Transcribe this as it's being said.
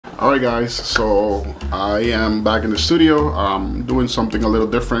Alright guys, so I am back in the studio doing something a little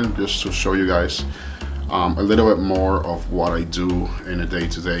different just to show you guys a little bit more of what I do in a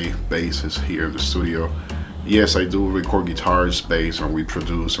day-to-day basis here in the studio. Yes, I do record guitars, bass, and we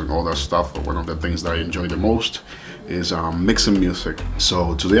produce and all that stuff, but one of the things that I enjoy the most is mixing music.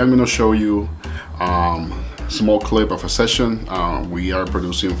 So today I'm going to show you a small clip of a session we are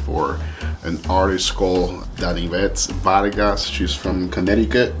producing for an artist called Danivet Vargas. She's from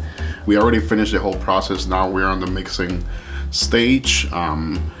Connecticut. We already finished the whole process. Now we're on the mixing stage.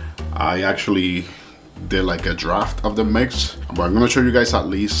 I actually did like a draft of the mix, but I'm gonna show you guys at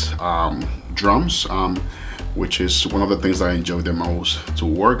least drums, which is one of the things that I enjoy the most to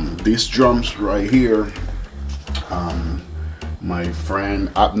work. These drums right here, my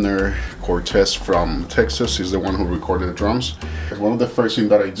friend Abner Cortez from Texas is the one who recorded the drums. One of the first things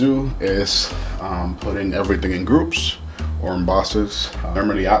that I do is putting everything in groups or in bosses.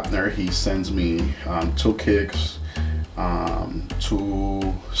 Normally Abner, he sends me 2 kicks,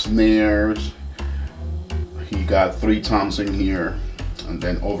 2 snares, he got 3 toms in here, and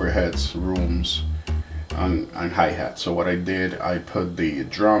then overheads, rooms, and hi-hat. So what I did, I put the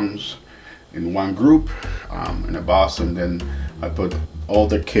drums in one group in a bus, and then I put all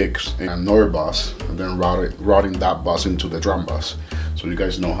the kicks in another bus, and then routing that bus into the drum bus, so you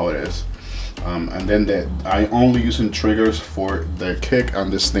guys know how it is. And then I only using triggers for the kick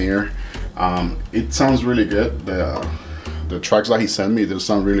and the snare. It sounds really good. The tracks that he sent me, they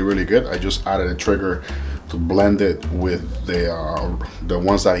sound really good. I just added a trigger to blend it with the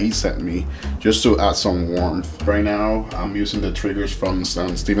ones that he sent me, just to add some warmth. Right now I'm using the triggers from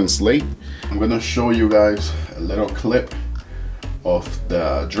Steven Slate. I'm gonna show you guys a little clip of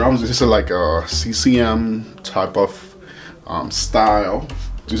the drums. This is like a CCM type of style.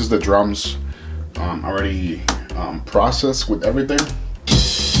 This is the drums already processed with everything.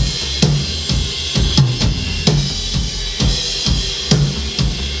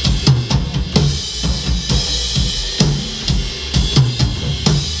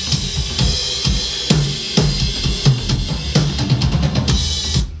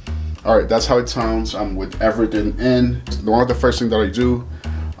 Alright, that's how it sounds with everything in. One of the first things that I do,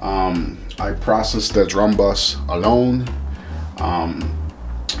 I process the drum bus alone.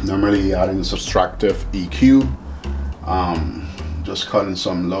 Normally adding subtractive EQ, just cutting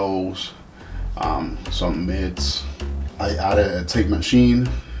some lows, some mids. I added a tape machine,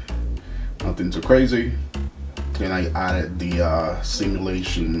 nothing too crazy. Then I added the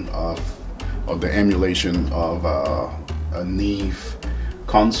simulation of the emulation of a Neve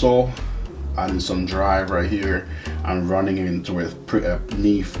console, adding some drive right here and running it into a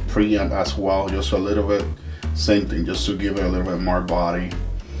Neve preamp as well, just a little bit. Same thing, just to give it a little bit more body.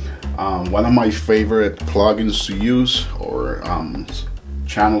 One of my favorite plugins to use, or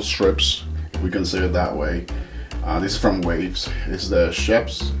channel strips, we can say it that way. This is from Waves. It's the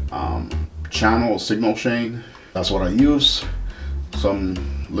Sheps channel signal chain. That's what I use. Some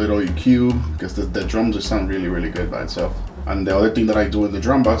little EQ, because the drums just sound really good by itself. And the other thing that I do in the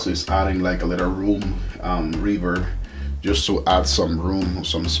drum bus is adding like a little room reverb, just to add some room,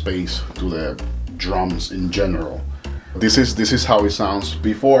 some space to the drums in general. This is how it sounds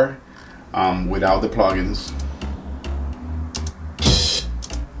before, without the plugins.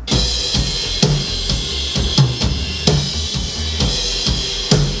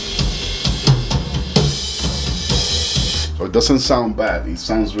 So it doesn't sound bad, it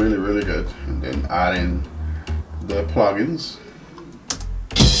sounds really good. And then adding the plugins.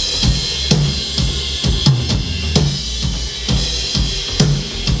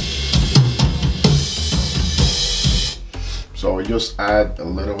 So I just add a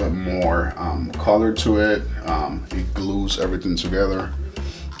little bit more color to it. It glues everything together.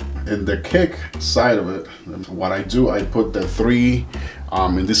 In the kick side of it, what I do, I put the 3,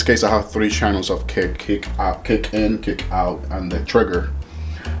 in this case I have 3 channels of kick out, kick in, kick out, and the trigger.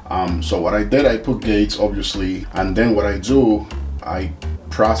 So what I did, I put gates obviously, and then what I do, I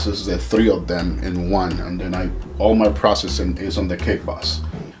process the 3 of them in one, and then all my processing is on the kick bus.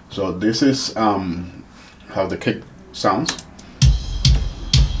 So this is how the kick sounds.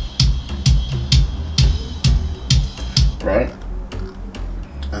 Right,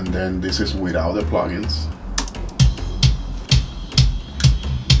 and then this is without the plugins.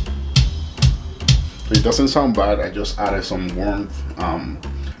 So it doesn't sound bad. I just added some warmth,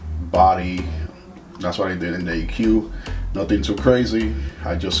 body. That's what I did in the EQ. Nothing too crazy.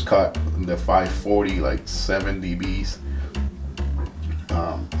 I just cut the 540 like 7 dBs,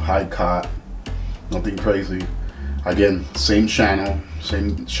 high cut, nothing crazy. Again, same channel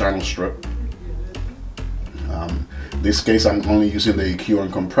strip. This case I'm only using the EQ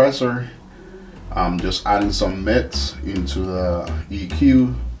and compressor. I'm just adding some mids into the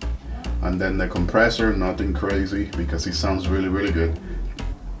EQ and then the compressor, nothing crazy because it sounds really, really good.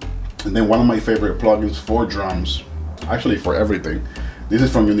 And then one of my favorite plugins for drums, actually for everything, this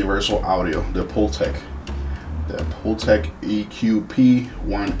is from Universal Audio, the Pultec. The Pultec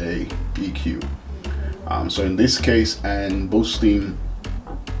EQ-P1A EQ. So in this case, and boosting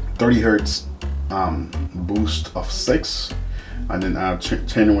 30 hertz boost of 6, and then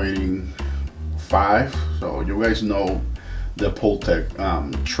attenuating 5. So you guys know the Pultec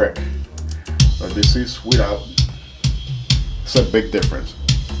trick. So this is without. It's a big difference.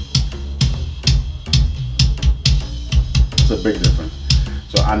 It's a big difference.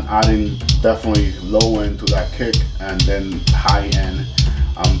 So I'm adding definitely low end to that kick, and then high end.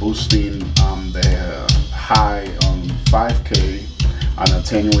 I'm boosting the high on 5K and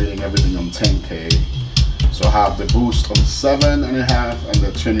attenuating everything on 10K. So I have the boost on 7.5 and the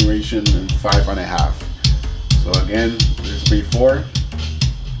attenuation in 5.5. So again, this is before,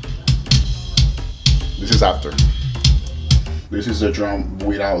 this is after. This is the drum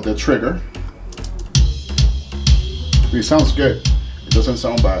without the trigger. It sounds good. It doesn't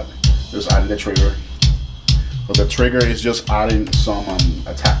sound bad. Just adding the trigger. But the trigger is just adding some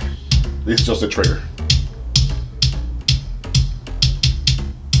attack. This is just the trigger.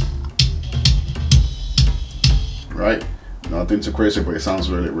 Right? Nothing too crazy, but it sounds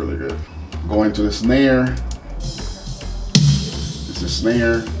really, really good. Going to the snare. This is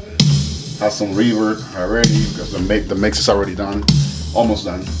snare. Has some reverb already because the mix is already done. Almost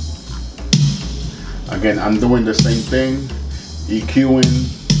done. Again, I'm doing the same thing. EQing.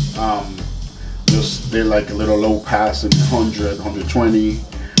 Just did like a little low pass in 100, 120.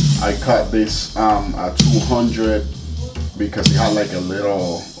 I cut this at 200 because it had like a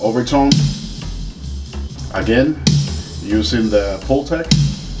little overtone. Again, using the Pultec,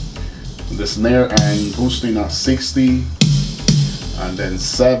 the snare and boosting at 60, and then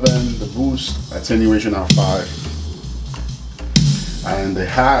 7, the boost, attenuation at 5. And the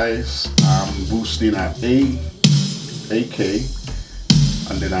highs, I'm boosting at 8K.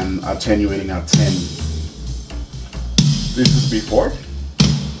 And then I'm attenuating at 10. This is before.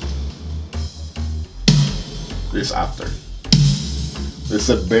 This after. This is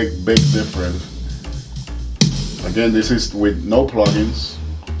a big, big difference. Again, this is with no plugins.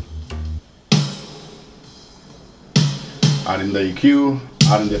 Adding the EQ,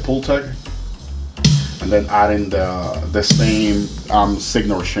 adding the Pultec, and then adding the same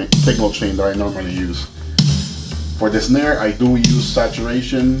signal chain that I normally use. For the snare, I do use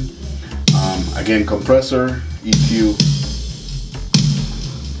saturation, again compressor, EQ,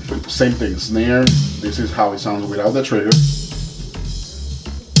 same thing, snare, this is how it sounds without the trigger.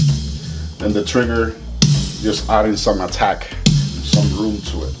 Then the trigger, just adding some attack, some room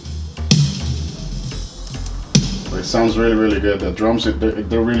to it. But it sounds really, really good. The drums,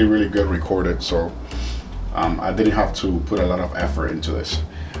 they're really, really good recorded, so I didn't have to put a lot of effort into this.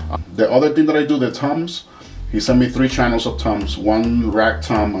 The other thing that I do, the toms, he sent me 3 channels of toms, 1 rack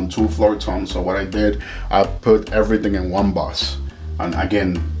tom and 2 floor toms. So what I did, I put everything in one bus. And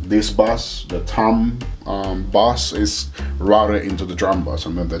again, this bus, the tom bus is routed into the drum bus,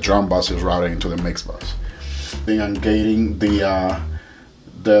 and then the drum bus is routed into the mix bus. Then I'm gating the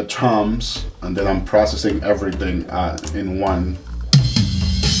toms, and then I'm processing everything in one.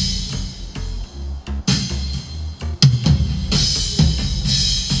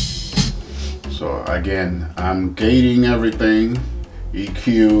 So again, I'm gating everything.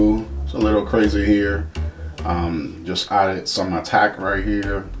 EQ, it's a little crazy here. Just added some attack right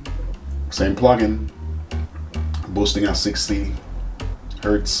here. Same plugin. Boosting at 60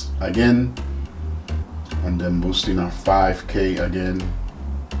 hertz again. And then boosting at 5K again.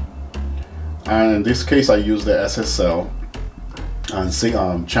 And in this case, I use the SSL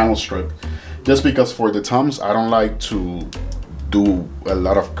and channel strip. Just because for the toms, I don't like to do a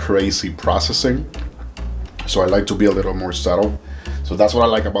lot of crazy processing, so I like to be a little more subtle. So that's what I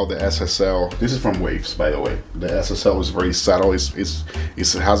like about the SSL. This is from Waves, by the way. The SSL is very subtle. It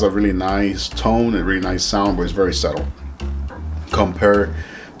has a really nice tone, a really nice sound, but it's very subtle compared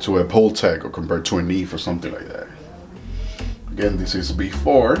to a Pultec or compared to a Neve or something like that. Again, this is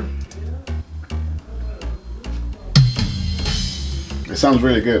before. It sounds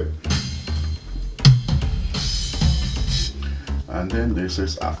really good. And then this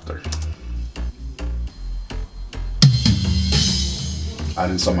is after.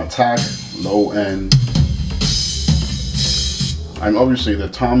 Adding some attack, low end. And obviously the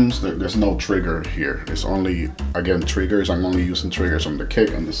toms, there's no trigger here. It's only, again, triggers. I'm only using triggers on the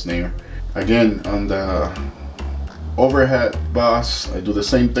kick and the snare. Again, on the overhead bass, I do the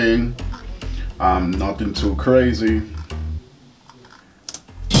same thing. Nothing too crazy.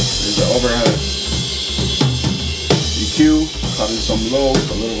 Here's the overhead EQ, cutting some lows,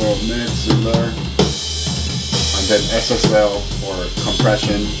 a little bit of mids in there, and then SSL for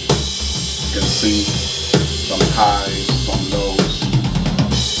compression. You can see some highs, some lows,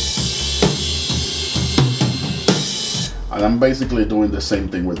 and I'm basically doing the same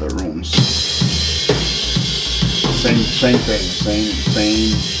thing with the rooms. Same thing,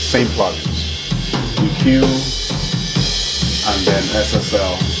 same plugins. EQ and then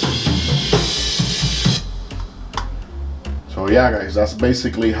SSL. So yeah guys, that's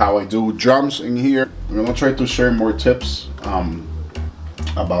basically how I do drums in here. I'm gonna try to share more tips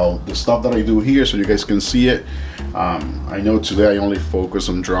about the stuff that I do here so you guys can see it. I know today I only focus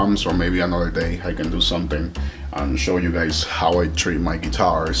on drums, or maybe another day I can do something and show you guys how I treat my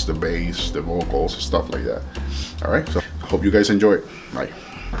guitars, the bass, the vocals, stuff like that. Alright, so hope you guys enjoy it. Bye.